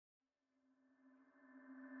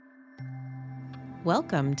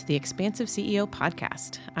Welcome to the Expansive CEO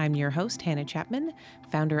podcast. I'm your host, Hannah Chapman,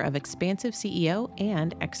 founder of Expansive CEO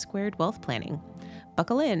and X Squared Wealth Planning.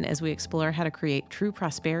 Buckle in as we explore how to create true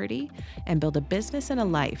prosperity and build a business and a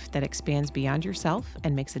life that expands beyond yourself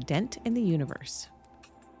and makes a dent in the universe.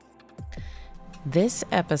 This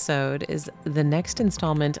episode is the next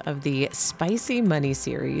installment of the Spicy Money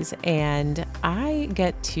series, and I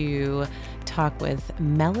get to talk with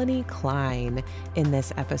Melanie Klein in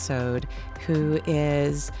this episode, who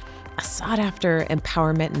is a sought-after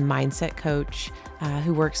empowerment and mindset coach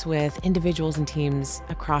who works with individuals and teams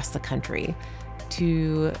across the country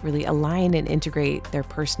to really align and integrate their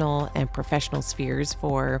personal and professional spheres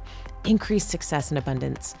for increased success and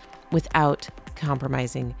abundance without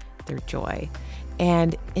compromising their joy.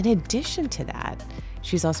 And in addition to that,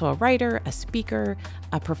 she's also a writer, a speaker,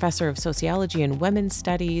 a professor of sociology and women's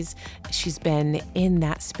studies. She's been in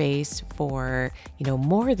that space for,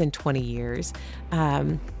 more than 20 years.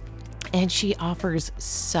 And she offers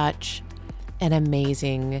such an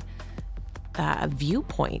amazing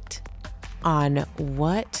viewpoint on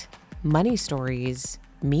what money stories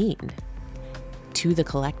mean to the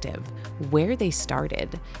collective, where they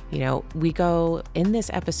started. We go in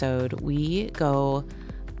this episode, we go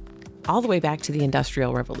all the way back to the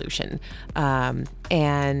Industrial Revolution,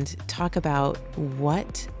 and talk about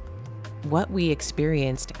what we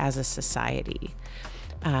experienced as a society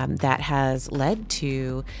that has led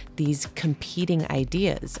to these competing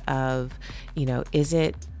ideas of, is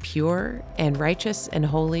it pure and righteous and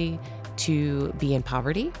holy to be in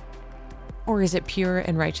poverty? Or is it pure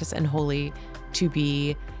and righteous and holy to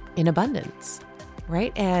be in abundance,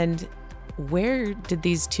 right? And where did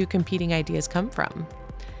these two competing ideas come from?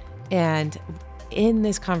 And in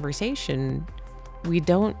this conversation, we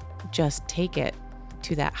don't just take it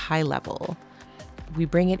to that high level. We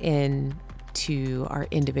bring it in to our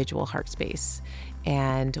individual heart space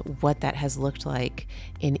and what that has looked like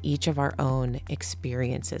in each of our own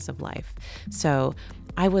experiences of life. So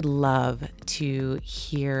I would love to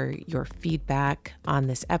hear your feedback on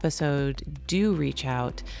this episode. Do reach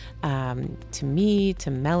out to me,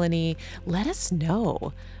 to Melanie. Let us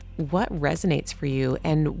know what resonates for you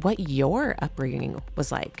and what your upbringing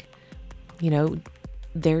was like.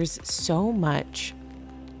 There's so much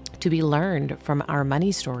to be learned from our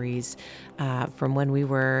money stories, from when we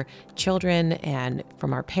were children and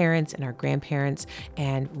from our parents and our grandparents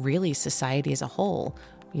and really society as a whole.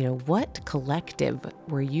 What collective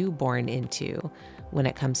were you born into when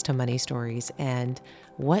it comes to money stories, and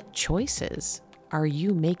what choices are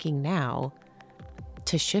you making now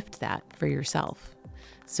to shift that for yourself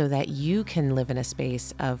so that you can live in a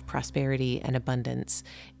space of prosperity and abundance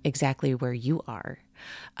exactly where you are?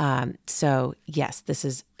 So yes, this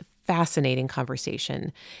is fascinating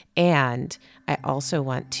conversation. And I also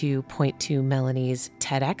want to point to Melanie's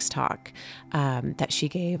TEDx talk that she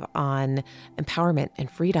gave on empowerment and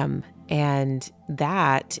freedom. And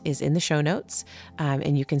that is in the show notes,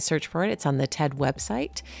 and you can search for it. It's on the TED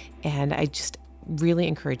website. And I just really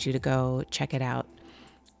encourage you to go check it out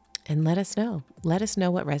and let us know. Let us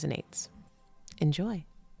know what resonates. Enjoy.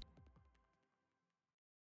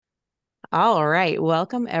 All right.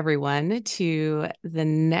 Welcome, everyone, to the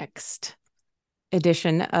next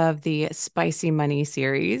edition of the Spicy Money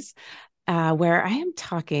series, where I am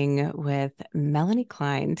talking with Melanie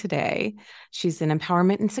Klein today. She's an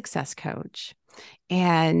empowerment and success coach.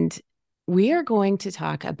 And we are going to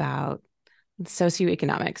talk about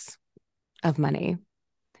socioeconomics of money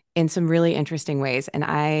in some really interesting ways. And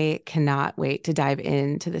I cannot wait to dive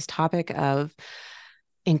into this topic of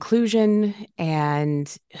inclusion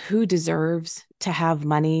and who deserves to have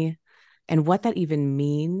money and what that even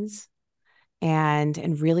means, and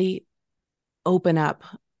really open up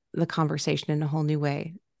the conversation in a whole new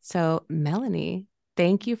way. So Melanie,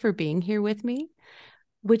 thank you for being here with me.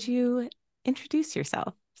 Would you introduce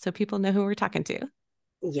yourself so people know who we're talking to?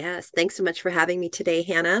 Yes, thanks so much for having me today,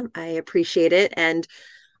 Hannah. I appreciate it. And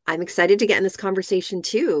I'm excited to get in this conversation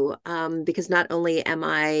too, because not only am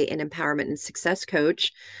I an empowerment and success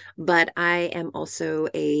coach, but I am also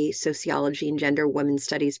a sociology and gender women's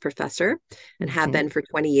studies professor and have been for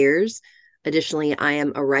 20 years. Additionally, I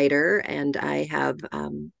am a writer, and I have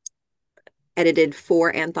edited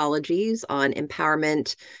 4 anthologies on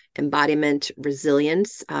empowerment, embodiment,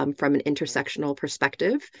 resilience from an intersectional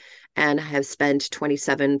perspective, and have spent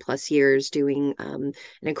 27 plus years doing an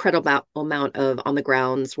incredible amount of on the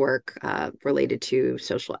grounds work related to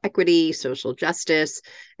social equity, social justice,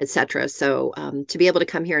 etc. So to be able to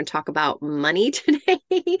come here and talk about money today,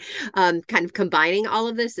 kind of combining all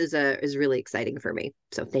of this is really exciting for me.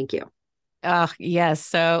 So thank you. Yes.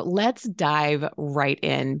 So let's dive right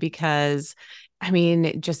in, because I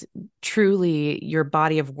mean, just truly your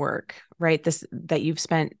body of work, right? This that you've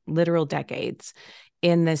spent literal decades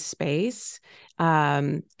in this space,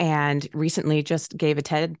 and recently just gave a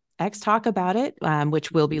TEDx talk about it,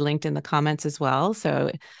 which will be linked in the comments as well.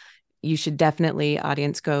 So you should definitely,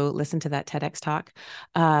 audience, go listen to that TEDx talk,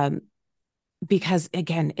 because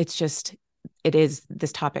again, it is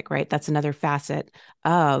this topic, right? That's another facet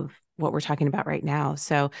of what we're talking about right now.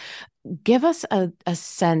 So give us a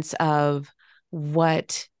sense of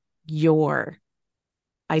what your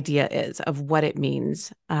idea is of what it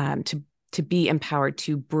means, to be empowered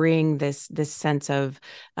to bring this sense of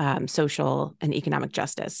social and economic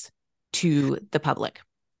justice to the public.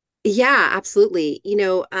 Yeah, absolutely.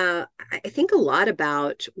 I think a lot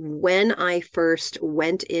about when I first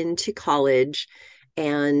went into college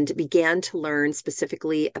and began to learn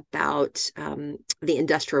specifically about the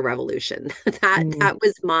Industrial Revolution. That Mm, that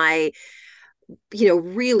was my,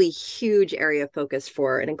 really huge area of focus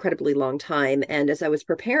for an incredibly long time. And as I was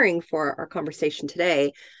preparing for our conversation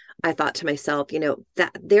today, I thought to myself,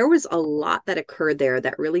 that there was a lot that occurred there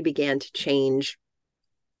that really began to change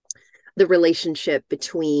the relationship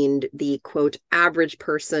between the quote average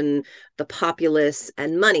person, the populace,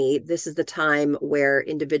 and money. This is the time where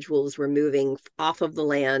individuals were moving off of the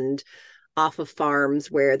land, off of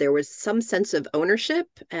farms, where there was some sense of ownership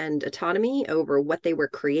and autonomy over what they were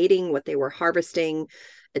creating, what they were harvesting,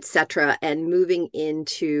 etc., and moving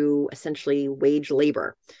into essentially wage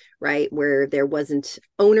labor, right? Where there wasn't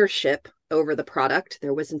ownership over the product,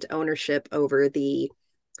 there wasn't ownership over the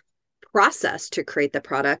process to create the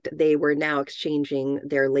product. They were now exchanging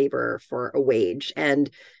their labor for a wage. And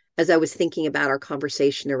as I was thinking about our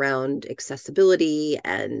conversation around accessibility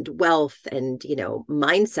and wealth and,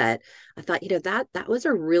 mindset, I thought, that was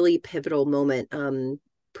a really pivotal moment.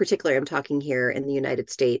 Particularly, I'm talking here in the United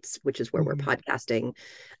States, which is where we're mhm, podcasting,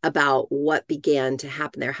 about what began to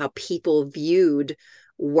happen there, how people viewed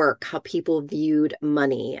work, how people viewed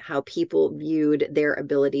money, how people viewed their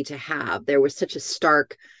ability to have. There was such a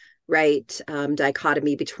stark, right,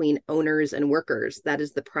 dichotomy between owners and workers. That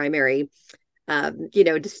is the primary,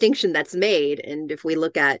 distinction that's made. And if we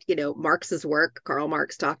look at, Marx's work, Karl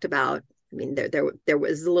Marx talked about, I mean, there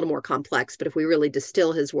was a little more complex, but if we really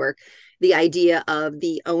distill his work, the idea of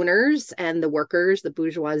the owners and the workers, the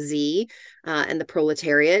bourgeoisie, and the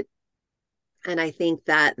proletariat. And I think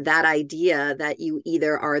that that idea that you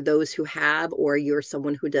either are those who have or you're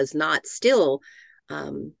someone who does not still,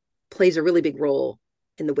 um, plays a really big role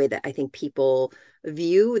in the way that I think people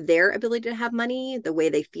view their ability to have money, the way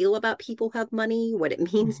they feel about people who have money, what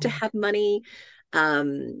it means to mhm. have money.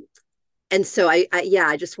 Um, and so yeah,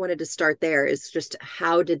 I just wanted to start there, is just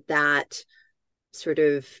how did that sort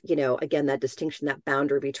of, again, that distinction, that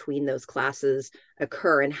boundary between those classes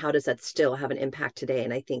occur, and how does that still have an impact today?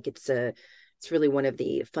 And I think it's really one of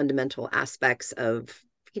the fundamental aspects of,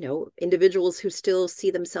 individuals who still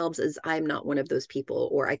see themselves as, I'm not one of those people,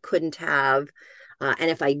 or I couldn't have,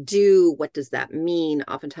 and if I do, what does that mean?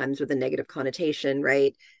 Oftentimes with a negative connotation,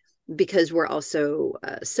 right? Because we're also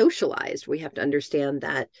socialized. We have to understand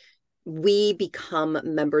that we become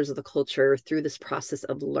members of the culture through this process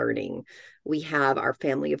of learning. We have our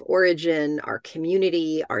family of origin, our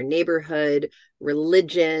community, our neighborhood,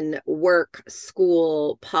 religion, work,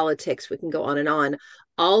 school, politics. We can go on and on.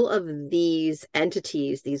 All of these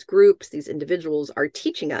entities, these groups, these individuals are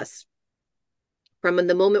teaching us from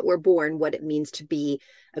the moment we're born what it means to be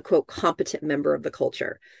a quote competent member of the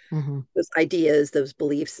culture. Mhm. Those ideas, those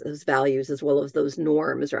beliefs, those values, as well as those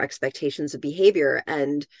norms or expectations of behavior.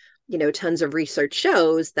 And, tons of research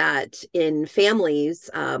shows that in families,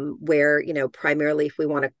 where, primarily, if we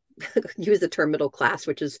want to use the term middle class,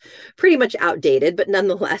 which is pretty much outdated, but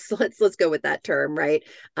nonetheless, let's go with that term, right?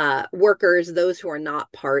 Workers, those who are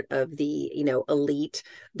not part of the, elite,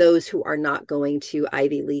 those who are not going to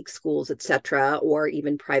Ivy League schools, et cetera, or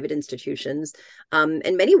even private institutions.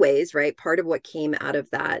 In many ways, right, part of what came out of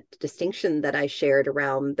that distinction that I shared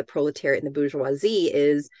around the proletariat and the bourgeoisie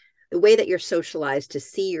is the way that you're socialized to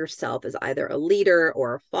see yourself as either a leader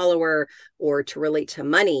or a follower or to relate to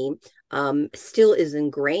money, still is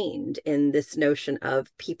ingrained in this notion of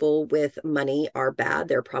people with money are bad.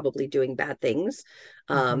 They're probably doing bad things.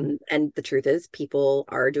 Mhm. And the truth is, people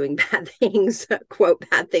are doing bad things, quote,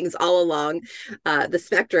 bad things all along the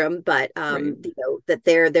spectrum. But, Right. that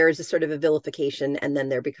there's a sort of a vilification, and then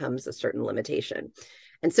there becomes a certain limitation.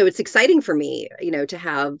 And so it's exciting for me, to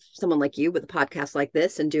have someone like you with a podcast like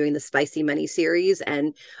this and doing the Spicy Money series,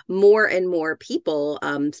 and more people,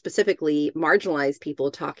 specifically marginalized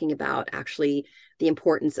people, talking about actually the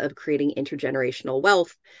importance of creating intergenerational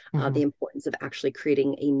wealth, the Mhm. importance of actually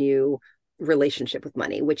creating a new relationship with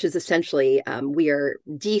money, which is essentially we are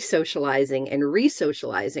desocializing and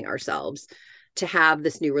resocializing ourselves to have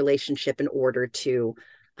this new relationship in order to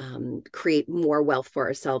create more wealth for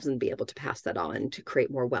ourselves and be able to pass that on to create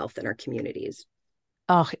more wealth in our communities.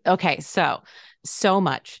 Oh, okay. So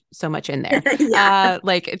much in there. Yeah.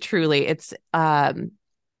 Like truly, it's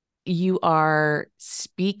you are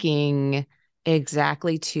speaking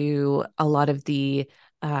exactly to a lot of the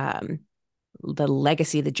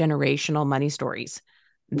legacy, the generational money stories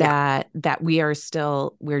Yeah. that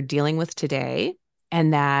we're dealing with today,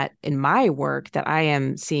 and that in my work that I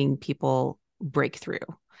am seeing people break through.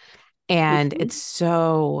 And it's Mm-hmm.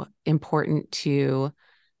 so important to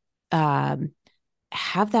um,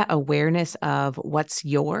 have that awareness of what's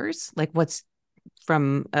yours, like what's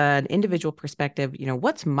from an individual perspective,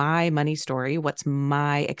 what's my money story? What's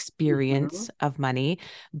my Mm-hmm. experience of money?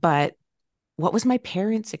 But what was my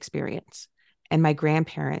parents' experience and my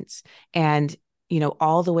grandparents? And,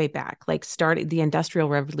 all the way back, like started the Industrial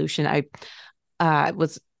Revolution. I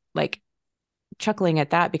was like chuckling at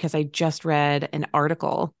that because I just read an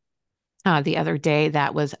article the other day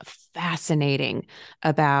that was fascinating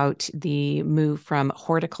about the move from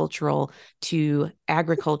horticultural to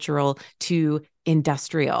agricultural to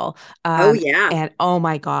industrial. Oh, yeah. And oh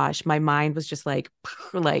my gosh, my mind was just like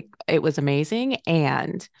it was amazing.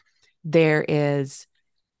 And there is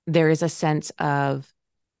there is a sense of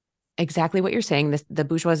exactly what you're saying, the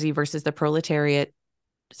bourgeoisie versus the proletariat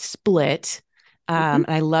split. Mm-hmm. And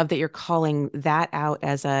I love that you're calling that out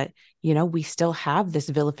as we still have this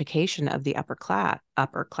vilification of the upper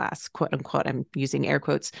class, quote unquote. I'm using air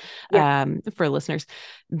quotes Yeah. for listeners.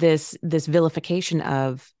 This vilification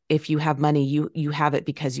of if you have money, you have it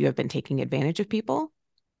because you have been taking advantage of people.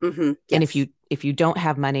 Mm-hmm. And Yes. if you don't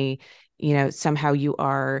have money, somehow you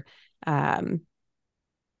are um,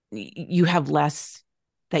 you have less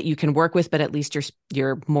that you can work with, but at least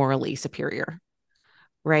you're morally superior,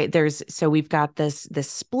 right? So we've got this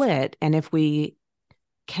split, and if we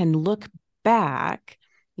can look back,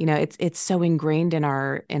 it's so ingrained in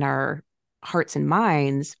our hearts and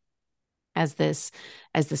minds as this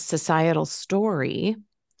societal story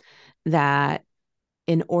that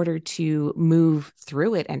in order to move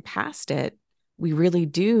through it and past it, we really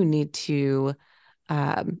do need to,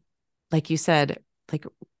 um, like you said, like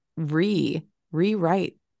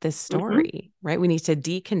rewrite this Mm-hmm. story, right? We need to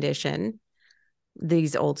decondition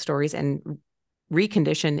these old stories and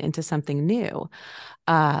recondition into something new.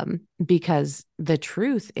 Because the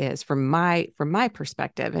truth is, from my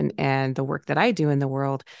perspective and the work that I do in the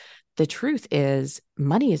world, the truth is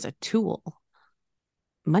money is a tool.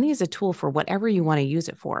 Money is a tool for whatever you want to use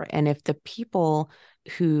it for. And if the people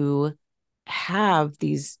who have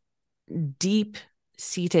these deep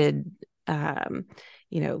seated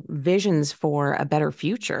visions for a better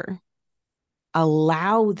future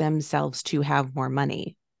allow themselves to have more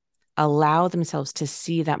money, allow themselves to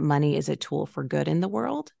see that money is a tool for good in the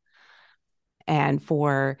world and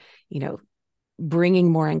for,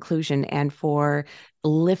 bringing more inclusion and for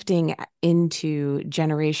lifting into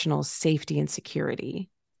generational safety and security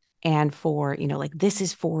and for, like this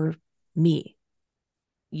is for me.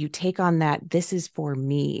 You take on that this is for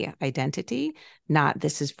me identity, not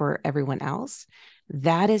this is for everyone else.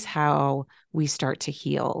 That is how we start to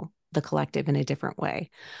heal the collective in a different way.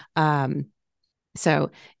 Um, so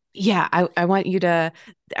yeah, I want you to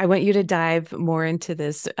dive more into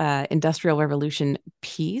this industrial revolution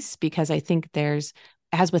piece because I think there's,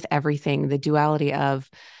 as with everything, the duality of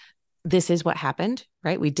this is what happened,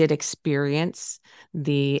 right? We did experience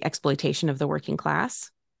the exploitation of the working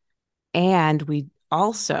class, and we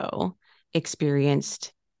also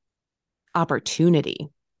experienced opportunity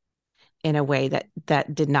in a way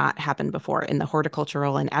that did not happen before in the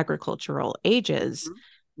horticultural and agricultural ages,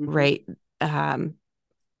 Mm-hmm. Mm-hmm. right? Um,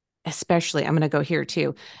 Especially, I'm going to go here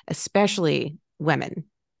too, especially women.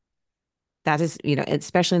 That is,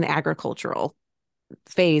 especially in the agricultural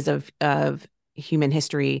phase of human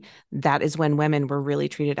history, that is when women were really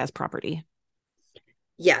treated as property.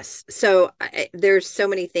 Yes. So there's so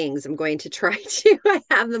many things I'm going to try to, I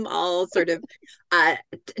have them all sort of uh,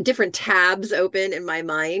 different tabs open in my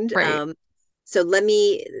mind. Right. So let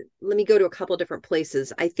me go to a couple different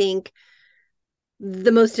places. I think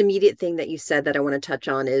the most immediate thing that you said that I want to touch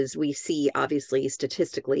on is we see obviously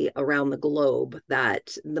statistically around the globe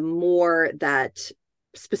that the more that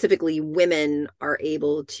specifically women are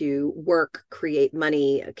able to work, create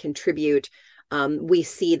money, contribute, we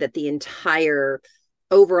see that the entire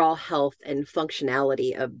overall health and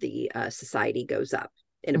functionality of the society goes up.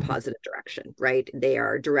 in a Mhm. positive direction, right? They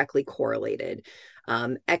are directly correlated.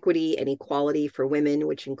 Equity and equality for women,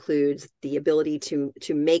 which includes the ability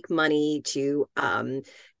to make money, to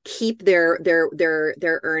keep their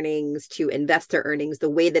earnings, to invest their earnings. The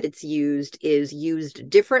way that it's used is used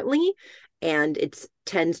differently, and it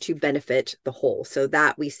tends to benefit the whole. So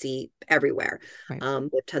that we see everywhere. Right.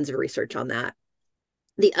 We have tons of research on that.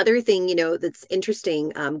 The other thing, that's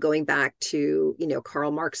interesting, going back to,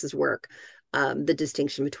 Karl Marx's work, the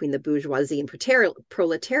distinction between the bourgeoisie and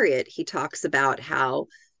proletariat, he talks about how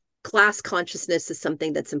class consciousness is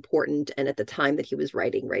something that's important. And at the time that he was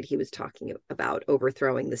writing, right, he was talking about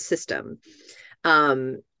overthrowing the system.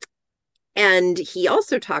 Um, and he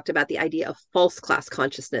also talked about the idea of false class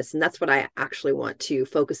consciousness. And that's what I actually want to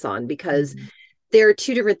focus on, because Mm. there are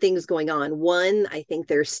two different things going on. One, I think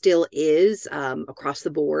there still is, across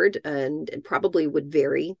the board, and probably would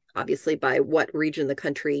vary, obviously, by what region of the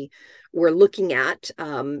country we're looking at.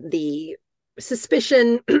 The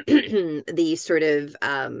suspicion, the sort of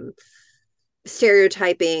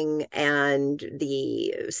stereotyping, and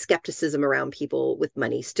the skepticism around people with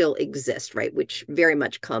money still exist, right? Which very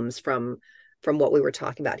much comes from what we were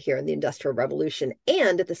talking about here in the Industrial Revolution.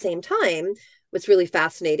 And at the same time, what's really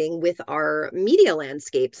fascinating with our media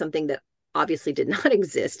landscape, something that obviously did not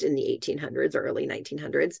exist in the 1800s or early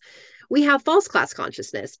 1900s, we have false class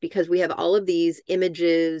consciousness, because we have all of these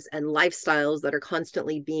images and lifestyles that are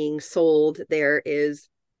constantly being sold. There is,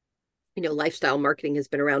 lifestyle marketing has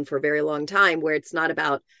been around for a very long time, where it's not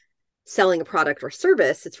about selling a product or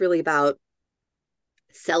service. It's really about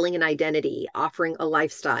selling an identity, offering a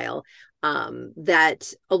lifestyle,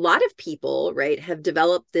 that a lot of people, right, have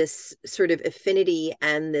developed this sort of affinity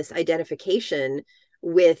and this identification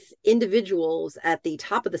with individuals at the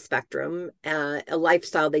top of the spectrum, a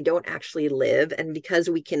lifestyle they don't actually live. And because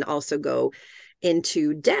we can also go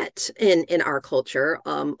into debt in our culture,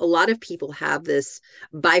 a lot of people have this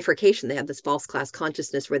bifurcation. They have this false class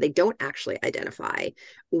consciousness where they don't actually identify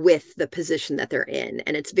with the position that they're in,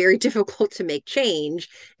 and it's very difficult to make change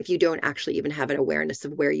if you don't actually even have an awareness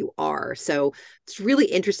of where you are. So it's really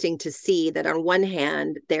interesting to see that on one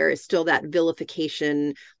hand there is still that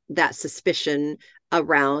vilification, that suspicion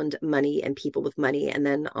around money and people with money, and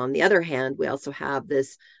then on the other hand we also have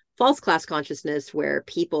this false class consciousness where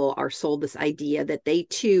people are sold this idea that they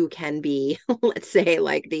too can be, let's say,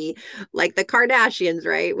 like the Kardashians,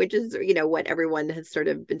 right, which is, what everyone has sort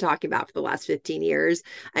of been talking about for the last 15 years.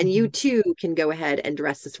 And you Mhm. too can go ahead and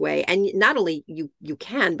dress this way, and not only you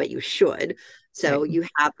can, but you should. So Right. you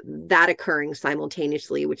have that occurring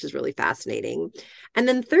simultaneously, which is really fascinating. And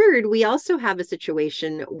then third, we also have a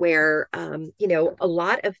situation where, a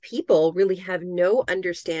lot of people really have no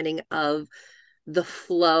understanding of the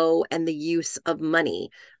flow and the use of money,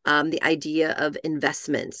 the idea of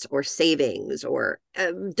investments or savings, or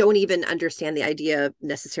don't even understand the idea of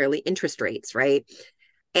necessarily interest rates, right?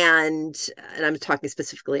 And I'm talking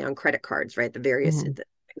specifically on credit cards, right? Mhm. The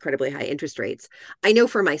incredibly high interest rates. I know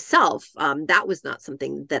for myself, that was not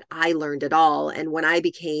something that I learned at all. And when I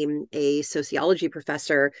became a sociology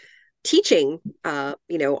professor teaching,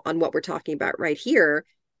 on what we're talking about right here,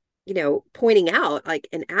 pointing out, like,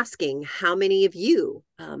 and asking how many of you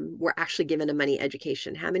were actually given a money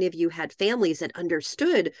education, how many of you had families that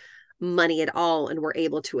understood money at all and were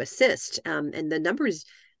able to assist. And the numbers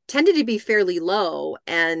tended to be fairly low.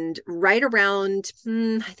 And right around,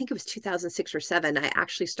 I think it was 2006 or seven, I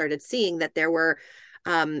actually started seeing that there were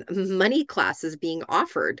money classes being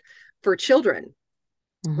offered for children.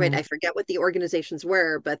 Right. Mhm. I forget what the organizations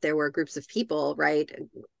were, but there were groups of people, right,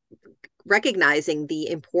 recognizing the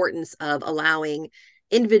importance of allowing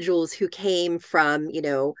individuals who came from,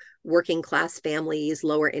 working class families,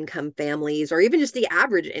 lower income families, or even just the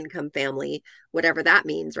average income family, whatever that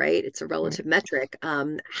means, right? It's a Right. relative metric,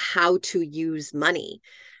 how to use money.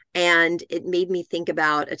 And it made me think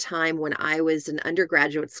about a time when I was in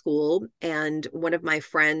undergraduate school, and one of my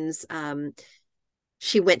friends,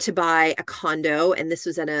 she went to buy a condo, and this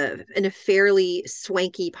was in a fairly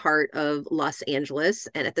swanky part of Los Angeles.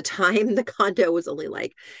 And at the time the condo was only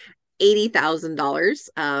like $80,000,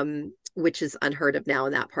 which is unheard of now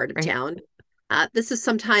in that part of Right. town. This is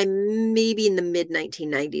sometime maybe in the mid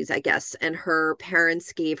 1990s, I guess, and her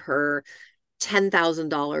parents gave her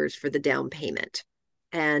 $10,000 for the down payment,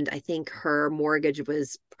 and I think her mortgage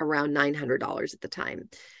was around $900 at the time.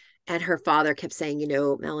 And her father kept saying,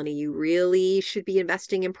 Melanie, you really should be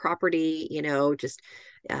investing in property, just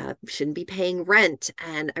shouldn't be paying rent.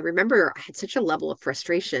 And I remember I had such a level of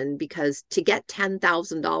frustration, because to take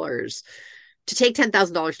 $10,000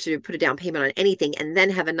 to put a down payment on anything and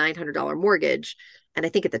then have a $900 mortgage, And I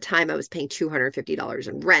think at the time I was paying $250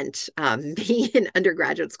 in rent, being in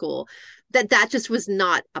undergraduate school, that just was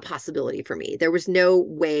not a possibility for me. There was no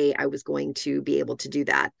way I was going to be able to do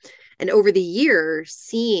that. And over the year,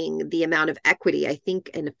 seeing the amount of equity, I think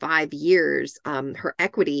in 5 years, her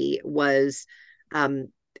equity was um,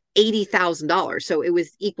 $80,000. So it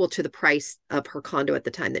was equal to the price of her condo at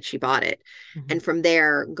the time that she bought it. Mm-hmm. And from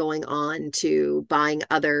there, going on to buying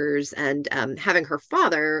others and having her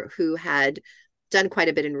father, who had done quite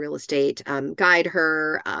a bit in real estate, guide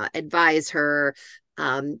her, advise her,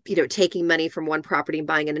 taking money from one property and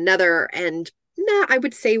buying in another. And no, I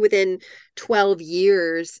would say within 12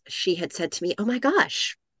 years, she had said to me, "Oh my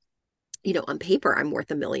gosh, on paper, I'm worth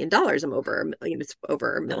 $1 million. I'm over it's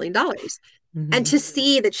over $1 million." And Mm-hmm. to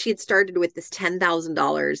see that she had started with this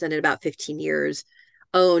 $10,000 and in about 15 years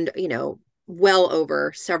owned, well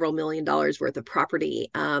over several $1 million worth of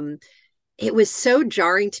property. It was so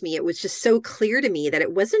jarring to me. It was just so clear to me that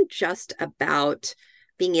it wasn't just about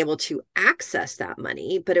being able to access that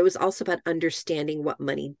money, but it was also about understanding what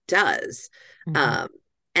money does. Mm-hmm. Um,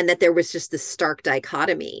 and that there was just this stark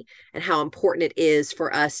dichotomy and how important it is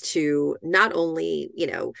for us to not only,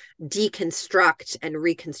 deconstruct and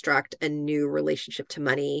reconstruct a new relationship to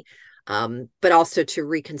money, but also to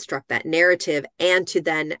reconstruct that narrative and to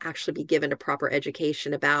then actually be given a proper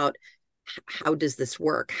education about how does this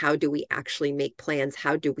work? How do we actually make plans?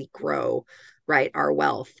 How do we grow, right, our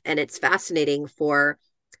wealth? And it's fascinating for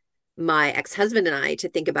my ex-husband and I to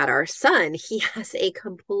think about our son. He has a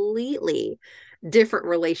completely different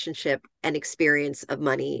relationship and experience of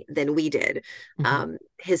money than we did. Mm-hmm.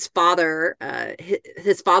 His father's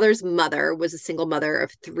mother was a single mother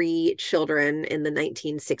of three children in the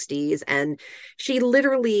 1960s, and she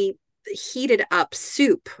literally heated up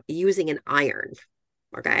soup using an iron.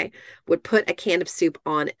 Okay, would put a can of soup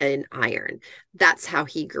on an iron. That's how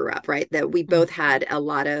he grew up, right? That we both had a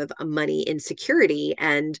lot of money insecurity,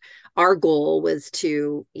 and our goal was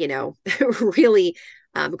to, really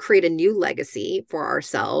create a new legacy for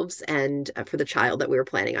ourselves and for the child that we were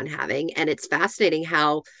planning on having. And it's fascinating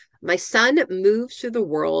how my son moves through the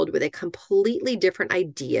world with a completely different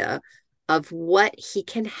idea of what he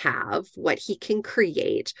can have, what he can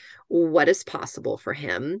create, what is possible for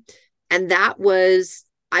him. And that was,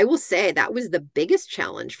 I will say, that was the biggest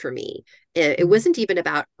challenge for me. It Mm-hmm. wasn't even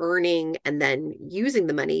about earning and then using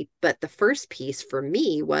the money, but the first piece for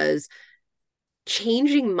me was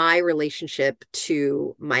changing my relationship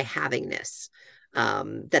to my havingness.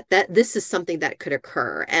 That this is something that could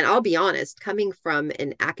occur. And I'll be honest, coming from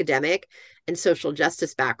an academic and social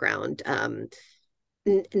justice background,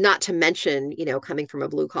 not to mention, coming from a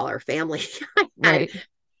blue collar family, I had Right.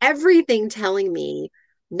 everything telling me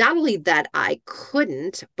not only that I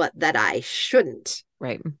couldn't, but that I shouldn't.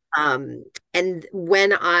 Right. And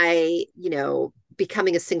when I,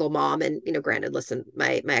 becoming a single mom, and granted, listen,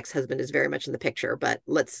 my ex-husband is very much in the picture, but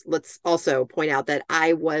let's also point out that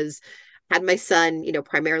had my son,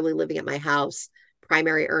 primarily living at my house,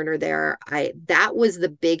 primary earner there. I That was the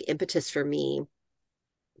big impetus for me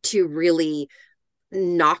to really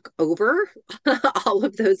knock over all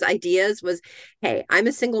of those ideas. Was, hey, I'm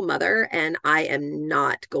a single mother and I'm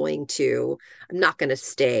not going to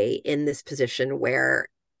stay in this position where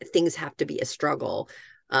things have to be a struggle.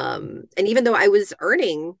 And even though I was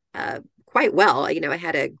earning quite well, I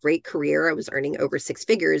had a great career, I was earning over six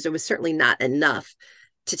figures, it was certainly not enough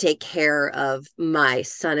to take care of my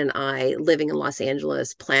son and I living in Los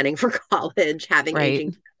Angeles, planning for college, having Right.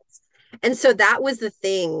 aging. And so that was the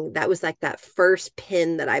thing, that was like that first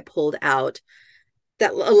pin that I pulled out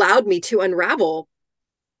that allowed me to unravel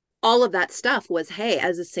all of that stuff. Was, hey,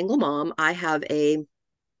 as a single mom, I have a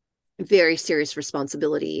very serious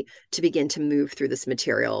responsibility to begin to move through this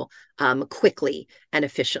material quickly and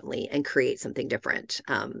efficiently and create something different.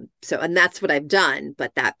 And that's what I've done.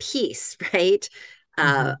 But that piece, right,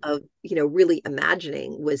 Mm-hmm. of really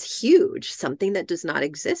imagining was huge. Something that does not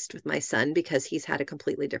exist with my son because he's had a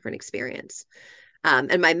completely different experience.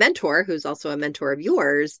 And my mentor, who's also a mentor of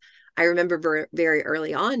yours, I remember very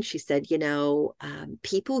early on, she said,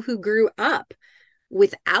 people who grew up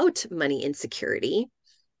without money insecurity,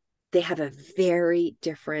 they have a very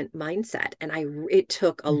different mindset. And it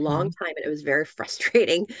took a long Mm-hmm. time and it was very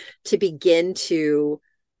frustrating to begin to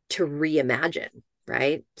reimagine,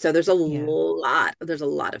 right? So Yeah. there's a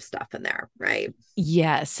lot of stuff in there, right?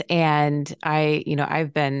 Yes. And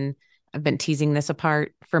I've been teasing this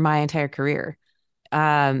apart for my entire career.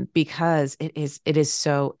 Because it is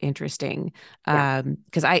so interesting. Yeah.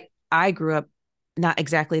 Because I grew up not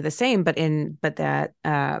exactly the same, but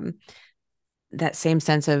that same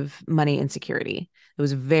sense of money insecurity. It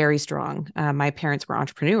was very strong. My parents were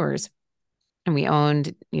entrepreneurs, and we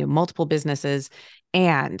owned, multiple businesses,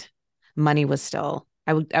 and money was still,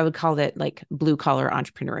 I would call it like blue collar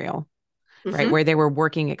entrepreneurial, right? Hmm. Where they were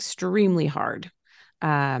working extremely hard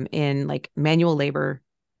in like manual labor,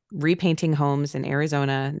 repainting homes in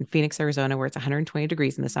Arizona, in Phoenix, Arizona, where it's 120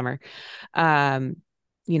 degrees in the summer. Um,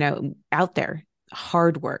 out there,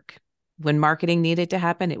 hard work. When marketing needed to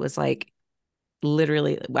happen, it was like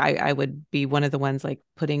literally, I would be one of the ones like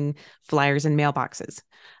putting flyers in mailboxes,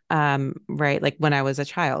 right? Like when I was a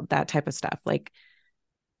child, that type of stuff. Like,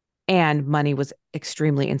 and money was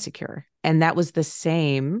extremely insecure. And that was the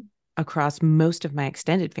same across most of my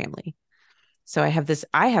extended family. So I have this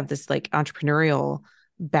like entrepreneurial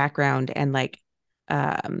background and like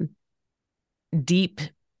um deep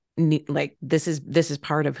like this is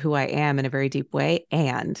part of who I am in a very deep way.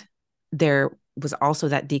 And there was also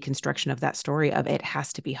that deconstruction of that story of it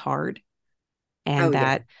has to be hard, and Oh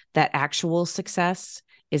yeah. that actual success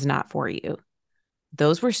is not for you.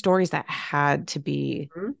 Those were stories that had to be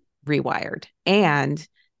Mhm. rewired. And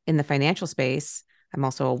in the financial space, I'm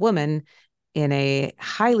also a woman in a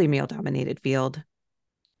highly male dominated field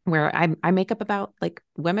where I make up about like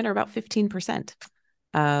women are about 15%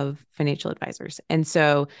 of financial advisors. And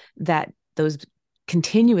so that those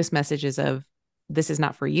continuous messages of this is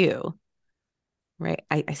not for you, right?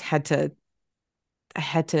 I had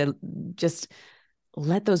to just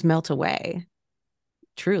let those melt away,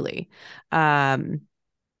 truly, um,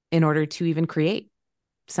 in order to even create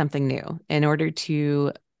something new, in order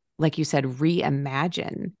to, like you said,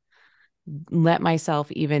 reimagine, let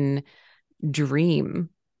myself even dream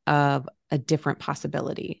of a different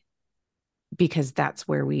possibility, because that's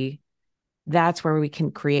where we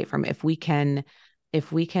can create from. If we can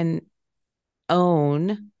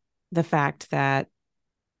own the fact that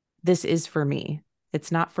this is for me,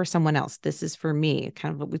 it's not for someone else, this is for me,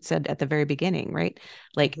 kind of what we said at the very beginning, right?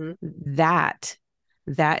 Like Hmm. that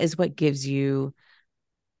is what gives you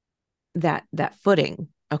that footing.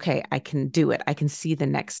 Okay, I can do it, I can see the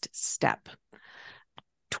next step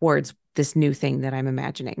towards this new thing that I'm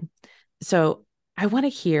imagining. So I want to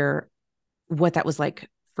hear what that was like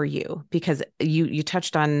for you, because you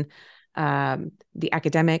touched on the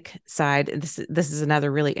academic side. This is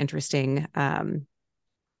another really interesting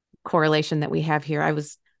correlation that we have here. I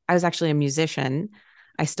was actually a musician.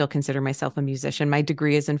 I still consider myself a musician. My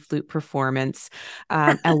degree is in flute performance.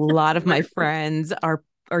 A lot of my Wonderful. friends are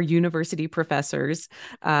university professors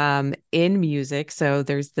in music, so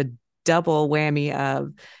there's the double whammy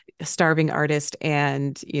of starving artist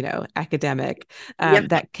and academic, Yep.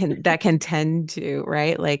 that can tend to,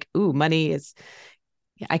 right, like, ooh, money is,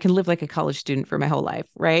 I can live like a college student for my whole life,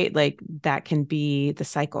 right? Like that can be the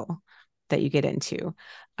cycle that you get into.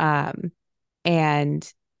 Um, and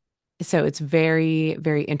so it's very,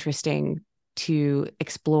 very interesting to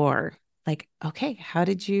explore, like, okay, how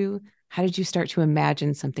did you start to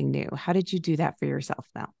imagine something new? How did you do that for yourself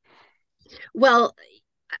now? Well,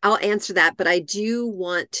 I'll answer that, but I do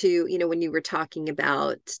want to, when you were talking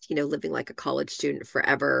about, living like a college student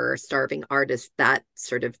forever, starving artist, that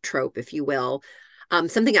sort of trope, if you will.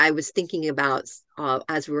 Something I was thinking about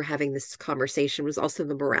as we were having this conversation was also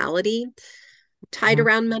the morality tied Mhm.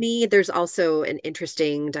 around money. There's also an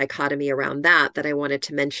interesting dichotomy around that I wanted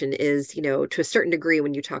to mention is, to a certain degree,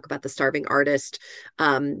 when you talk about the starving artist,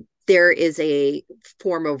 there is a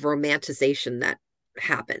form of romanticization that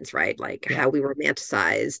happens, right? Like Yeah, how we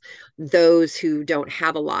romanticize those who don't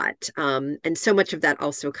have a lot. And so much of that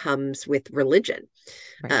also comes with religion.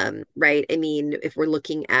 right, Right. I mean, if we're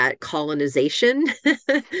looking at colonization,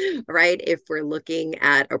 right, if we're looking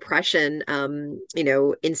at oppression,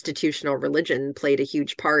 institutional religion played a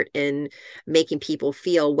huge part in making people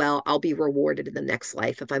feel, well, I'll be rewarded in the next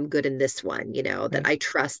life if I'm good in this one, that right. I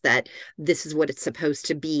trust that this is what it's supposed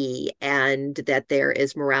to be and that there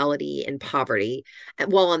is morality in poverty.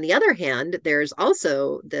 And while on the other hand, there's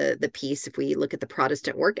also the piece, if we look at the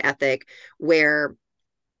Protestant work ethic, where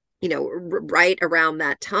right around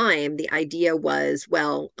that time, the idea was,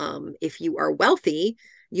 well, if you are wealthy,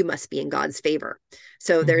 you must be in God's favor.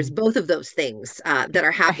 So there's Mhm. both of those things that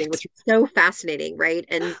are happening, Right, which is so fascinating, right?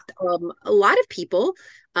 And a lot of people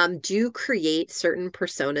do create certain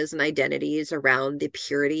personas and identities around the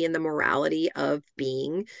purity and the morality of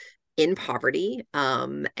being in poverty,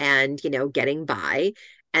 and getting by.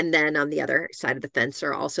 And then on the other side of the fence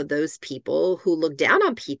are also those people who look down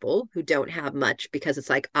on people who don't have much because it's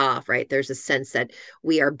like, ah, right, there's a sense that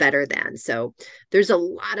we are better than. So there's a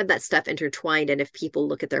lot of that stuff intertwined. And if people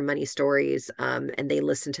look at their money stories and they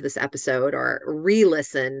listen to this episode or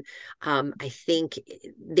re-listen, I think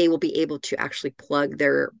they will be able to actually plug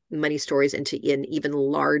their money stories into an even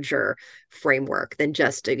larger framework than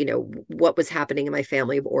just, what was happening in my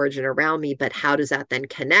family of origin around me, but how does that then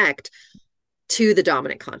connect to the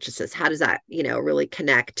dominant consciousness? How does that, really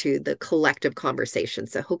connect to the collective conversation?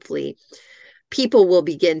 So hopefully people will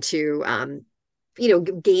begin to,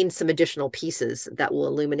 gain some additional pieces that will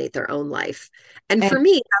illuminate their own life. And for And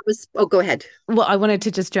me, that was, oh, go ahead. well, I wanted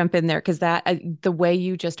to just jump in there because the way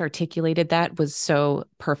you just articulated that was so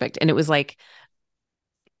perfect. And it was like,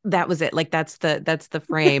 that was it. Like that's the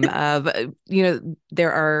frame of,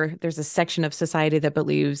 there's a section of society that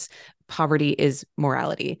believes poverty is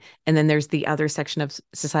morality. And then there's the other section of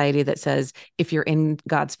society that says, if you're in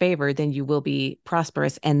God's favor, then you will be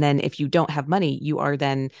prosperous. And then if you don't have money, you are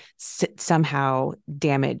then somehow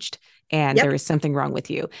damaged and there Yep. is something wrong with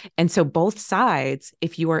you. And so both sides,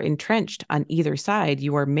 if you are entrenched on either side,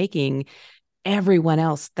 you are making everyone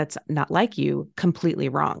else that's not like you completely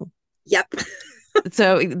wrong. Yep.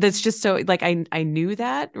 So that's just so like I knew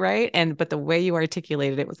that, right? And but the way you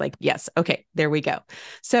articulated it was like, yes, okay, there we go.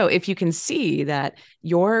 So if you can see that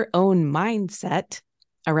your own mindset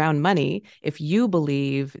around money, if you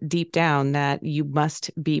believe deep down that you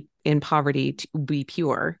must be in poverty to be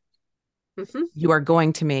pure, Mm-hmm. you are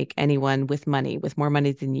going to make anyone with money, with more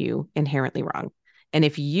money than you, inherently wrong. And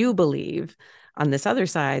if you believe on this other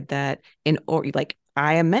side that or like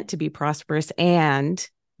I am meant to be prosperous and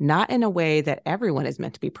not in a way that everyone is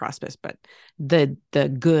meant to be prosperous, but the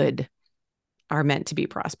good are meant to be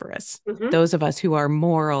prosperous. Mm-hmm. Those of us who are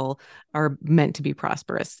moral are meant to be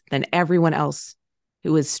prosperous. Then everyone else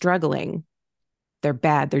who is struggling, they're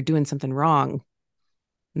bad, they're doing something wrong,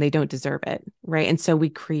 and they don't deserve it, right? And so we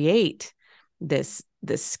create this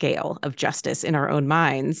scale of justice in our own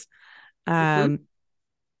minds, Mm-hmm. um,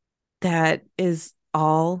 that is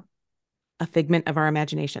all a figment of our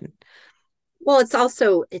imagination, Well,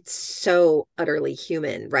 it's so utterly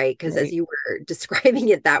human, right? Because as right? you were describing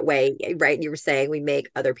it that way, right, you were saying we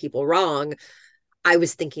make other people wrong. I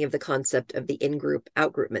was thinking of the concept of the in-group,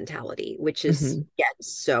 out-group mentality, which is, Mm-hmm. again,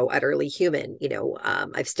 so utterly human.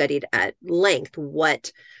 I've studied at length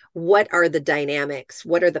what are the dynamics,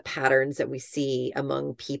 what are the patterns that we see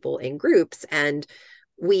among people in groups, and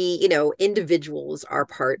we, individuals are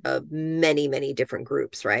part of many, many different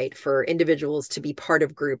groups, right? For individuals to be part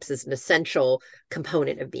of groups is an essential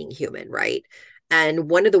component of being human, right?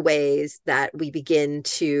 And one of the ways that we begin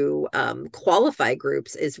to qualify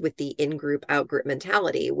groups is with the in group, out group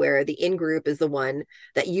mentality, where the in group is the one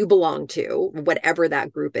that you belong to, whatever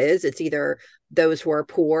that group is. It's either those who are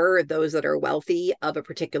poor, those that are wealthy of a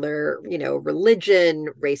particular, religion,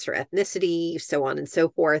 race, or ethnicity, so on and so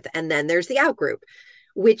forth. And then there's the out group,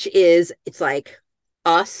 which is, it's like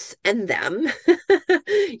us and them,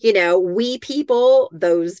 we people,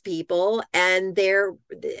 those people. And they're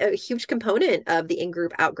a huge component of the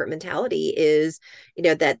in-group, out-group mentality is,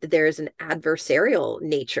 that there's an adversarial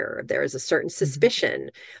nature. There's a certain Mm-hmm. suspicion.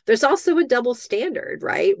 There's also a double standard,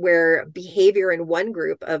 right? Where behavior in one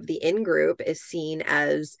group of the in-group is seen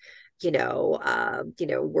as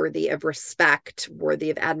worthy of respect, worthy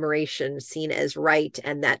of admiration, seen as right,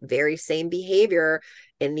 and that very same behavior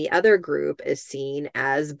in the other group is seen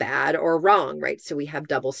as bad or wrong, right? So we have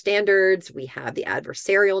double standards, we have the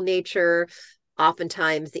adversarial nature.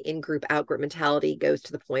 Oftentimes, the in group, out group mentality goes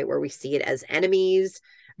to the point where we see it as enemies,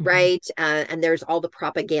 Mm-hmm. right? And there's all the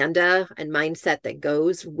propaganda and mindset that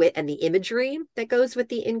goes with, and the imagery that goes with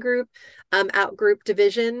the in group, out group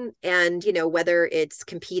division. And, whether it's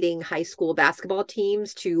competing high school basketball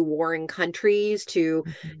teams to warring countries to,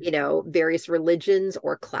 Mm-hmm. various religions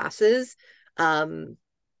or classes.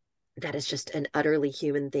 That is just an utterly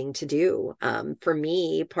human thing to do. For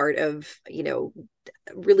me, part of,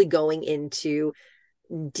 really going into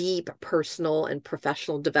deep personal and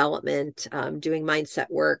professional development, doing mindset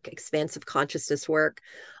work, expansive consciousness work,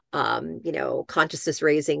 consciousness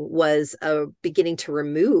raising was beginning to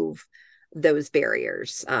remove those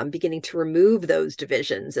barriers, beginning to remove those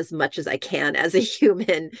divisions as much as I can as a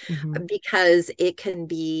human, Mm-hmm. because it can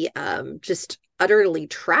be just utterly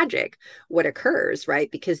tragic what occurs, right?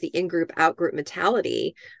 Because the in group, out group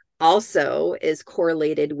mentality also is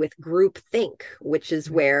correlated with group think, which is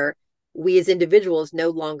Right. where we as individuals no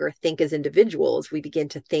longer think as individuals. We begin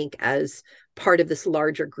to think as part of this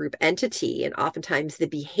larger group entity. And oftentimes the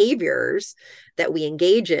behaviors that we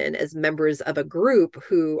engage in as members of a group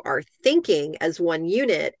who are thinking as one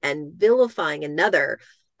unit and vilifying another,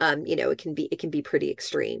 it can be pretty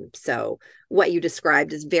extreme. So what you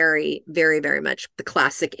described is very, very, very much the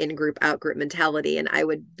classic in-group, out-group mentality. And I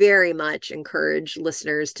would very much encourage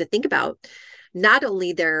listeners to think about not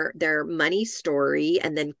only their money story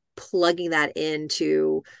and then plugging that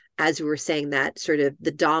into, as we were saying, that sort of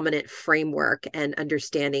the dominant framework and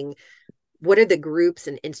understanding what are the groups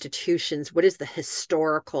and institutions, what is the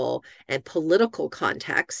historical and political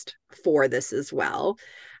context for this as well,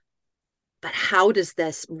 but how does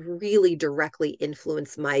this really directly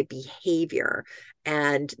influence my behavior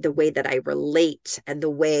and the way that I relate and the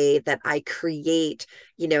way that I create,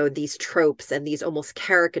 these tropes and these almost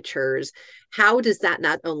caricatures? How does that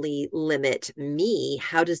not only limit me,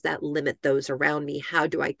 how does that limit those around me? How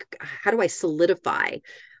do I solidify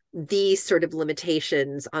these sort of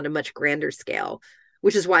limitations on a much grander scale?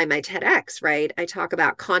 Which is why my TEDx, right? I talk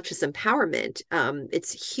about conscious empowerment.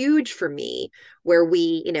 It's huge for me where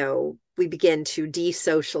we begin to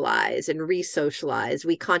desocialize and resocialize.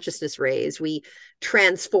 We consciousness raise, we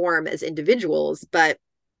transform as individuals. But,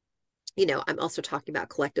 I'm also talking about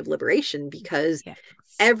collective liberation because Yes.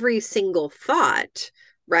 every single thought,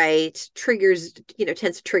 right, tends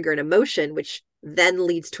to trigger an emotion, which then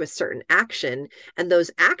leads to a certain action. And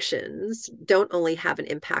those actions don't only have an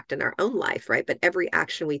impact in our own life, right, but every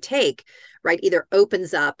action we take, right, either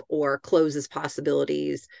opens up or closes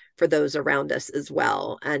possibilities for those around us as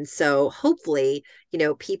well. And so hopefully,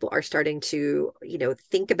 people are starting to,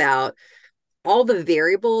 think about all the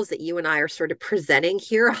variables that you and I are sort of presenting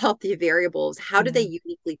here, all the variables, how do they Yeah.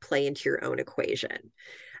 uniquely play into your own equation?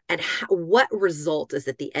 And what result is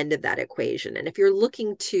at the end of that equation? And if you're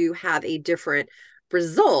looking to have a different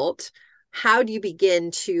result, how do you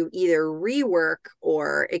begin to either rework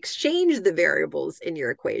or exchange the variables in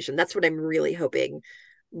your equation? That's what I'm really hoping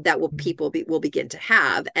that will begin to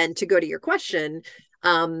have. And to go to your question,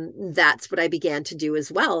 that's what I began to do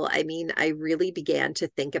as well. I mean, I really began to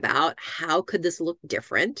think about how could this look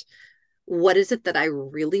different? What is it that I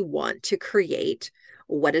really want to create?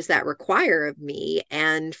 What does that require of me?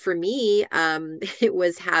 And for me, it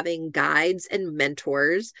was having guides and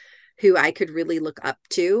mentors who I could really look up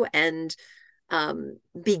to and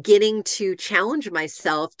beginning to challenge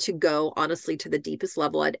myself to go honestly to the deepest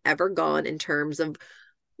level I'd ever gone in terms of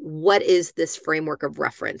what is this framework of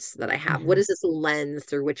reference that I have? What Mhm. is this lens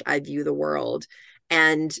through which I view the world?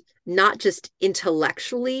 And not just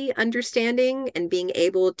intellectually understanding and being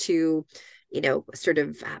able to, sort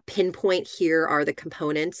of pinpoint here are the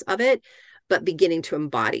components of it, but beginning to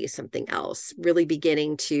embody something else, really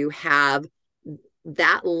beginning to have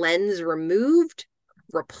that lens removed,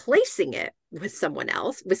 replacing it with someone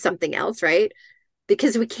else, with something else, right?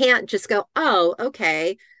 Because we can't just go, oh,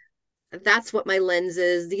 okay, that's what my lens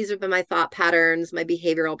is. These have been my thought patterns, my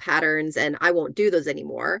behavioral patterns, and I won't do those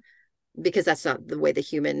anymore because that's not the way the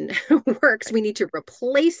human works. We need to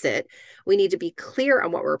replace it. We need to be clear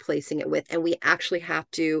on what we're replacing it with, and we actually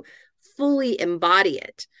have to fully embody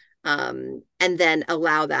it, and then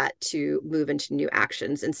allow that to move into new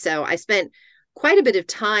actions. And so I spent quite a bit of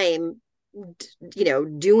time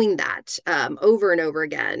doing that over and over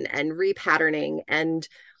again and repatterning and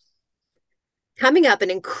coming up an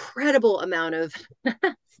incredible amount of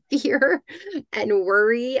fear and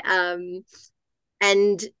worry,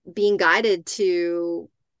 and being guided to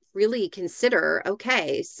really consider,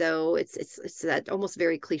 okay, so it's that almost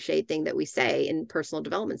very cliche thing that we say in personal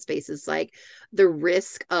development spaces, like the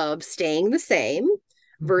risk of staying the same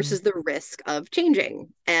Mhm. versus the risk of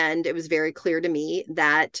changing. And it was very clear to me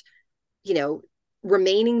that, you know,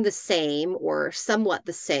 remaining the same or somewhat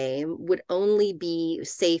the same would only be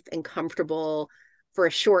safe and comfortable for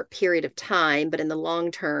a short period of time, but in the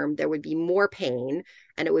long term, there would be more pain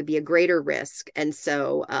and it would be a greater risk. And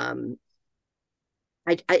so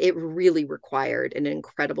it really required an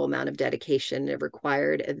incredible amount of dedication. It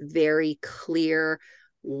required a very clear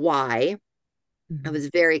why. I Mhm. was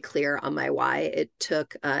very clear on my why. It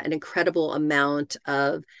took an incredible amount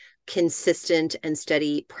of consistent and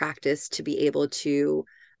steady practice to be able to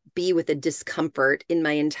be with a discomfort in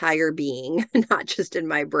my entire being, not just in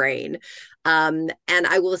my brain. And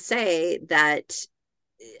I will say that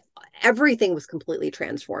everything was completely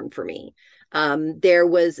transformed for me. There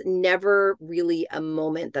was never really a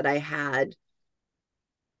moment that I had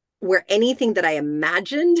where anything that I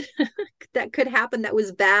imagined that could happen that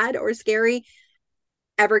was bad or scary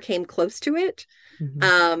ever came close to it. Mhm.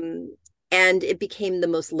 Um, and it became the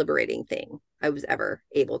most liberating thing. I was ever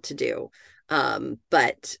able to do.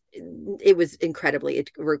 But it was incredibly,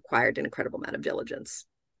 it required an incredible amount of diligence.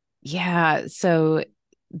 Yeah. So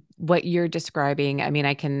what you're describing, I mean,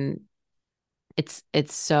 it's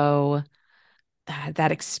so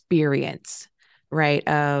that experience, right,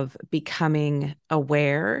 of becoming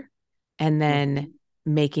aware and then Mhm.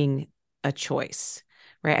 making a choice,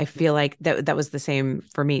 right? I feel like that was the same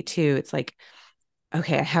for me too. It's like,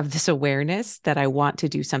 okay, I have this awareness that I want to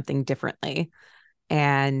do something differently,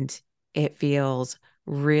 and it feels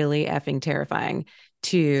really effing terrifying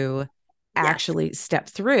to Yes. actually step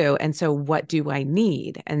through. And so what do I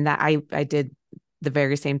need? And that I did the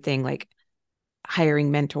very same thing, like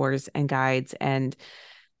hiring mentors and guides and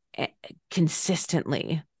eh,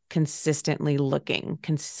 consistently looking,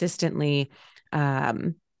 consistently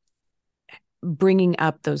um, bringing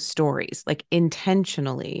up those stories, like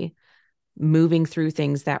intentionally moving through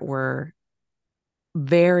things that were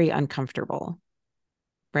very uncomfortable,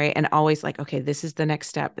 right? And always like, okay, this is the next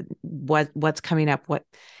step. What's coming up? What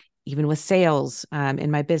even with sales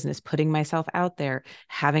in my business, putting myself out there,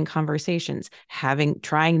 having conversations, having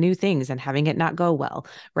trying new things and having it not go well,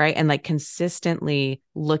 right? And like consistently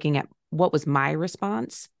looking at what was my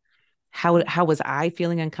response, how was I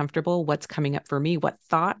feeling uncomfortable, what's coming up for me, what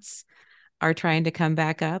thoughts are trying to come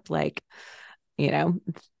back up, like, you know,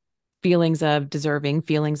 feelings of deserving,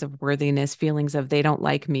 feelings of worthiness, feelings of they don't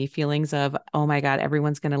like me, feelings of, oh my God,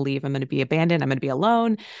 everyone's going to leave. I'm going to be abandoned. I'm going to be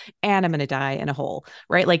alone and I'm going to die in a hole.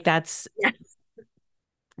 Right. Like that's Yes.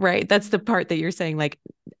 right. That's the part that you're saying, like,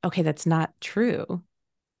 okay, that's not true.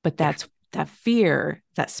 But Yeah. that's that fear,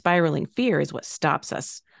 that spiraling fear is what stops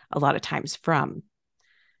us a lot of times from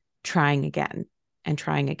trying again and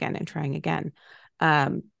trying again and trying again.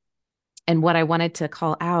 Um, and what I wanted to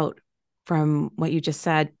call out from what you just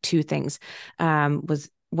said, two things, was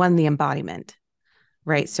one, the embodiment,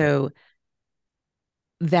 right? So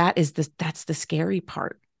that's the scary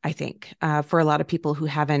part, I think, for a lot of people who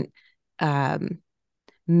haven't um,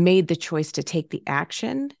 made the choice to take the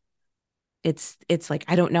action. It's like,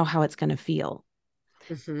 I don't know how it's going to feel.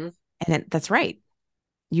 Hmm. And that's right.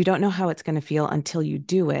 You don't know how it's going to feel until you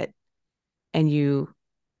do it and you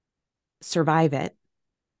survive it.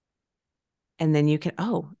 And then you can,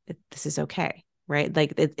 this is okay. Right.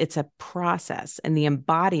 Like it's a process, and the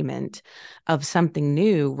embodiment of something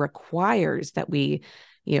new requires that we,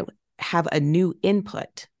 you know, have a new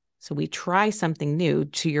input. So we try something new.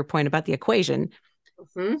 To your point about the equation,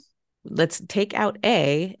 Hmm. let's take out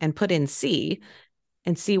A and put in C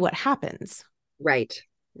and see what happens. Right.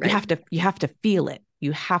 Right. You have to feel it.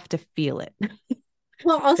 You have to feel it.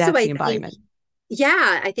 Well, also, That's I the think, embodiment.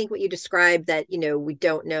 yeah, I think what you described that, we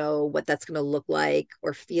don't know what that's going to look like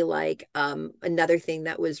or feel like. Another thing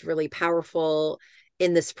that was really powerful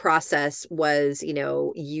in this process was,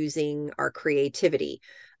 using our creativity.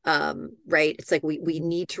 Right. It's like we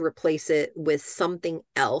need to replace it with something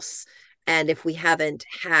else. And if we haven't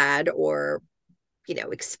had or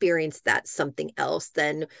experience that something else,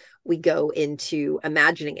 then we go into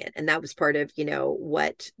imagining it. And that was part of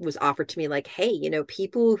what was offered to me, like, hey,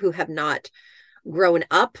 people who have not grown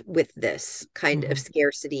up with this kind of Mm-hmm.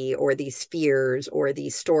 scarcity or these fears or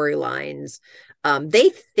these storylines, they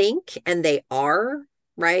think and they are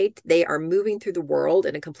right. They are moving through the world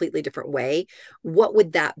in a completely different way. What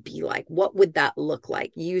would that be like? What would that look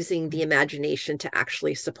like, using the imagination to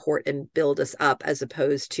actually support and build us up, as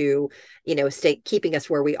opposed to, stay keeping us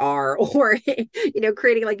where we are, or,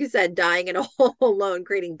 creating, like you said, dying in a hole alone,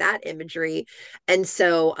 creating that imagery. And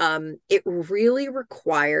so it really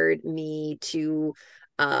required me to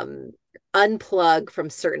um, unplug from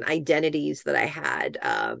certain identities that I had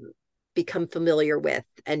become familiar with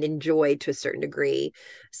and enjoyed to a certain degree,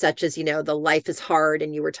 such as, the life is hard.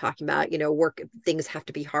 And you were talking about, work, things have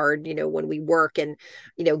to be hard, when we work. And,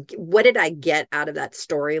 what did I get out of that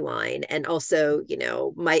storyline? And also,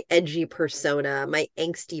 my edgy persona, my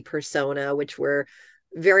angsty persona, which were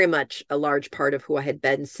very much a large part of who I had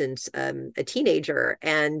been since a teenager,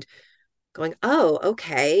 and going, oh,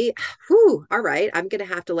 okay, whew, all right, I'm going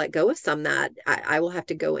to have to let go of some that I will have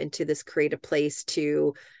to go into this creative place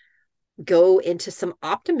to go into some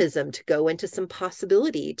optimism, to go into some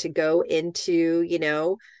possibility, to go into,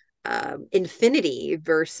 infinity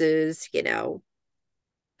versus,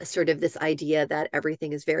 sort of this idea that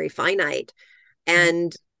everything is very finite.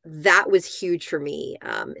 And that was huge for me,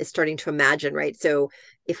 is starting to imagine, right? So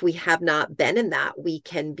if we have not been in that, we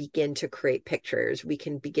can begin to create pictures. We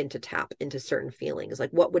can begin to tap into certain feelings.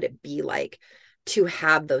 Like, what would it be like to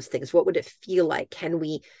have those things? What would it feel like?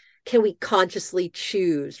 can we consciously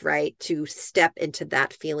choose, right, to step into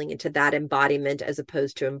that feeling, into that embodiment, as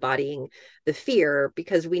opposed to embodying the fear,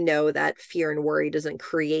 because we know that fear and worry doesn't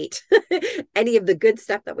create any of the good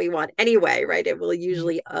stuff that we want anyway, right? It will Right.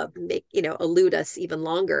 usually make, elude us even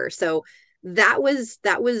longer. So that was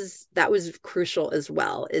crucial as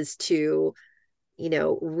well, is to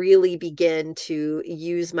really begin to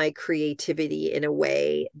use my creativity in a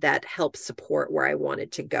way that helps support where I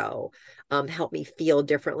wanted to go, help me feel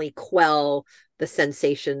differently, quell the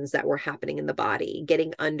sensations that were happening in the body,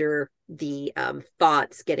 getting under the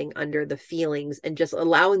thoughts, getting under the feelings, and just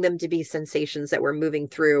allowing them to be sensations that we're moving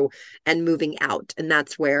through and moving out. And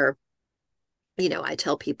that's where, I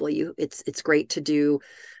tell people, it's great to do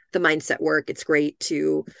the mindset work. It's great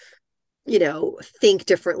to think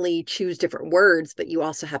differently, choose different words, but you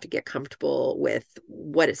also have to get comfortable with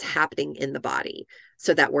what is happening in the body,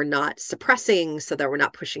 so that we're not suppressing, so that we're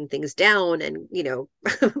not pushing things down and,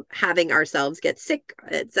 having ourselves get sick,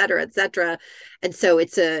 et cetera, et cetera. And so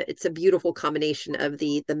it's a beautiful combination of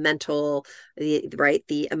the mental,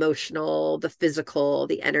 the emotional, the physical,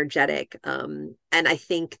 the energetic. And I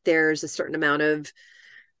think there's a certain amount of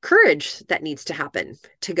courage that needs to happen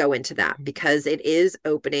to go into that, because it is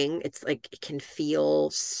opening. It's like it can feel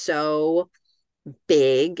so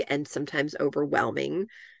big and sometimes overwhelming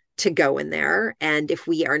to go in there. And if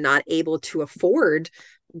we are not able to afford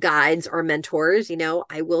guides or mentors,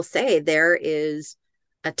 I will say there is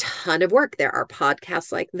a ton of work. There are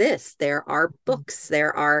podcasts like this, there are books,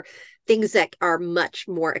 there are things that are much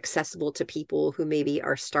more accessible to people who maybe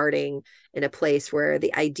are starting in a place where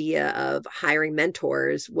the idea of hiring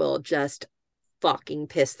mentors will just fucking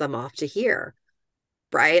piss them off to hear,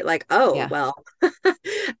 right? Like, oh, Yeah. well.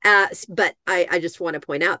 But I just want to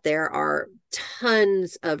point out there are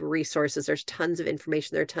tons of resources, there's tons of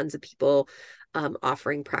information, there are tons of people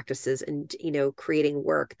offering practices and, creating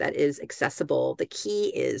work that is accessible. The key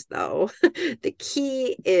is, though, the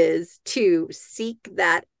key is to seek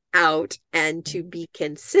that out and to be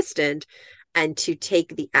consistent and to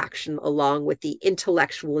take the action along with the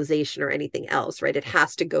intellectualization or anything else, right? It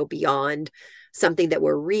has to go beyond something that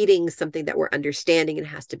we're reading, something that we're understanding. It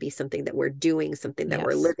has to be something that we're doing, something that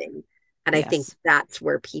we're Yes. living. And I think Yes. that's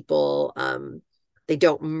where people they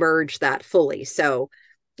don't merge that fully. So,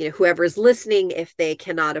 whoever is listening, if they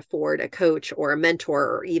cannot afford a coach or a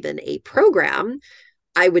mentor or even a program,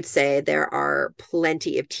 I would say there are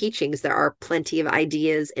plenty of teachings, there are plenty of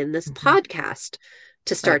ideas in this Mhm. podcast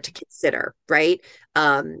to Right. start to consider, right?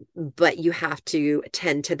 But you have to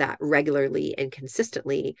attend to that regularly and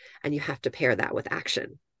consistently, and you have to pair that with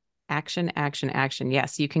action. Action, action, action.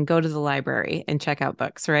 Yes, you can go to the library and check out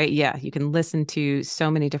books, right? Yeah, you can listen to so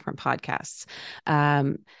many different podcasts.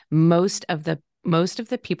 Um, most of the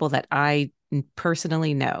people that I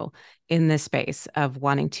personally know in this space of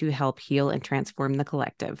wanting to help heal and transform the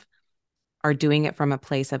collective are doing it from a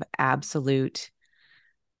place of absolute,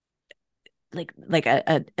 like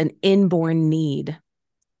an inborn need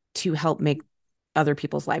to help make other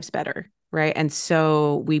people's lives better, right? And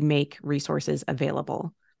so we make resources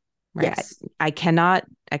available, right? I, Yes. I cannot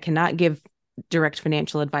I cannot give direct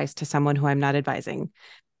financial advice to someone who I'm not advising,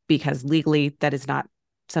 because legally that is not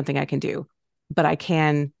something I can do. But I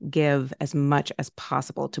can give as much as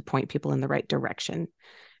possible to point people in the right direction,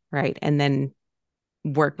 right? And then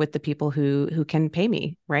work with the people who can pay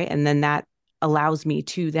me, right? And then that allows me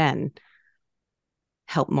to then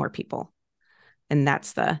help more people. And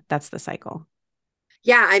that's the cycle.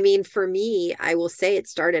 Yeah, I mean, for me, I will say it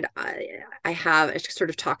started. I have I sort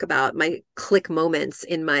of talk about my click moments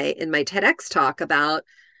in my TEDx talk about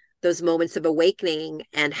those moments of awakening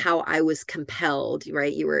and how I was compelled,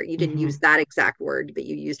 right? You didn't use Mm-hmm. that exact word, but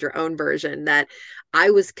you used your own version, that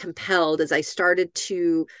I was compelled as I started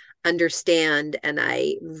to understand and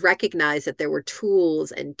I recognized that there were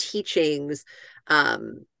tools and teachings,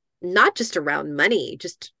 not just around money,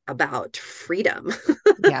 just about freedom,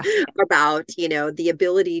 Yeah. about, the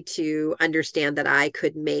ability to understand that I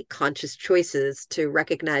could make conscious choices, to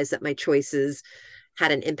recognize that my choices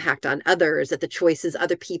had an impact on others, that the choices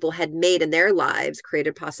other people had made in their lives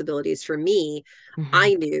created possibilities for me. Mm-hmm.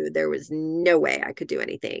 I knew there was no way I could do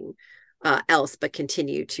anything else but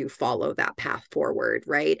continue to follow that path forward,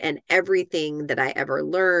 right? And everything that I ever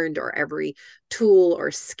learned, or every tool or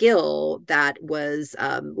skill that was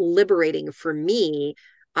liberating for me,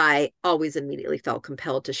 I always immediately felt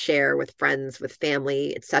compelled to share with friends, with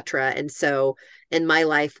family, etc. And so in my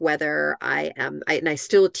life, whether and I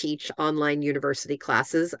still teach online university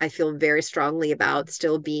classes, I feel very strongly about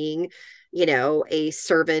still being, a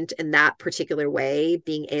servant in that particular way,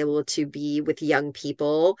 being able to be with young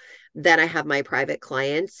people. Then I have my private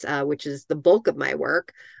clients, which is the bulk of my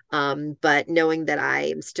work. But knowing that I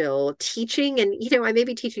am still teaching, and I may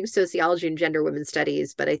be teaching sociology and gender women's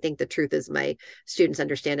studies, but I think the truth is my students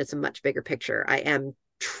understand it's a much bigger picture. I am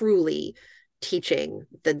truly teaching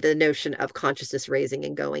the notion of consciousness raising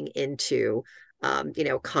and going into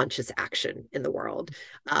conscious action in the world,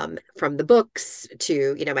 from the books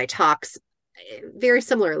to, my talks. Very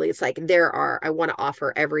similarly, it's like I want to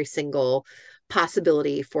offer every single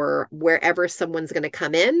possibility for wherever someone's going to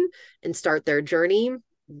come in and start their journey.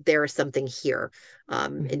 There is something here,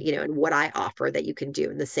 and what I offer that you can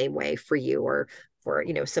do in the same way for you or for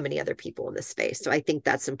so many other people in this space. So I think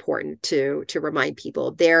that's important to remind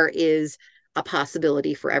people there is a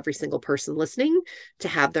possibility for every single person listening to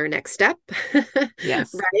have their next step.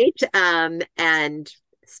 Yes. Right. And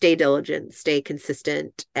stay diligent, stay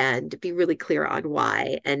consistent, and be really clear on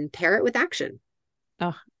why, and pair it with action.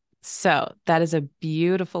 Oh, so that is a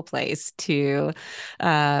beautiful place to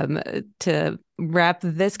wrap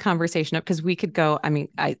this conversation up, because we could go, I mean,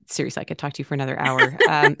 I could talk to you for another hour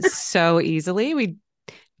so easily. We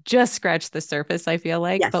just scratched the surface, I feel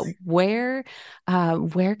like. Yes. But where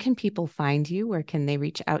can people find you? Where can they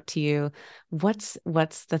reach out to you? What's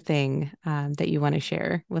the thing that you want to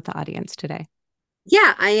share with the audience today?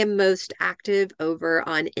 Yeah, I am most active over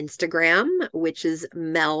on Instagram, which is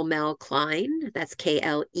Mel Klein. That's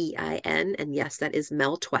Klein. And yes, that is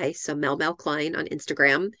Mel twice. So Mel Klein on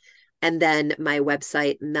Instagram. And then my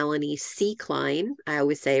website, Melanie C. Klein. I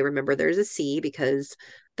always say, remember there's a C, because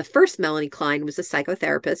the first Melanie Klein was a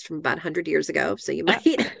psychotherapist from about 100 years ago. So you might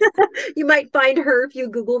you might find her if you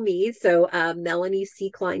Google me. So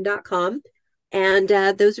melanieclein.com. And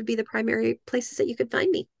those would be the primary places that you could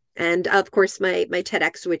find me. And of course, my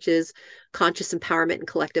TEDx, which is Conscious Empowerment and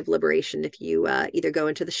Collective Liberation. If you either go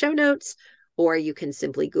into the show notes, or you can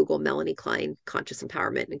simply Google Melanie Klein, Conscious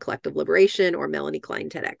Empowerment and Collective Liberation, or Melanie Klein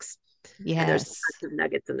TEDx. And there's Yes. lots of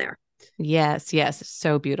nuggets in there. Yes, yes.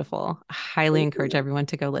 So beautiful. Highly Thank encourage you. everyone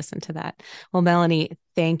to go listen to that. Well, Melanie,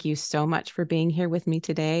 thank you so much for being here with me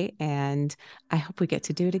today. And I hope we get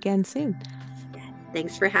to do it again soon.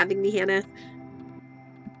 Thanks for having me, Hannah.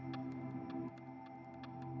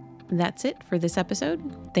 That's it for this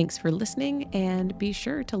episode. Thanks for listening, and be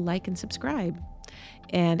sure to like and subscribe.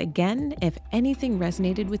 And again, if anything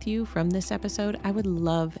resonated with you from this episode, I would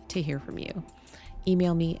love to hear from you.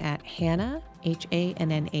 Email me at Hannah,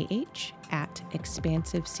 HANNAH, at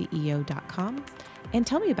expansiveceo.com and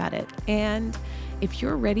tell me about it. And if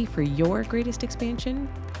you're ready for your greatest expansion,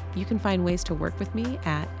 you can find ways to work with me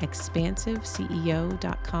at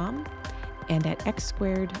expansiveceo.com and at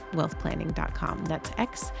x2wealthplanning.com. That's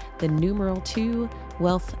X, the numeral 2,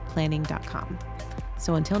 wealthplanning.com.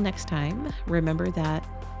 So until next time, remember that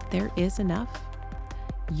there is enough.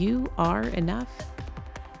 You are enough.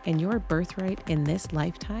 And your birthright in this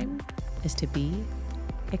lifetime is to be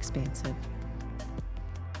expansive.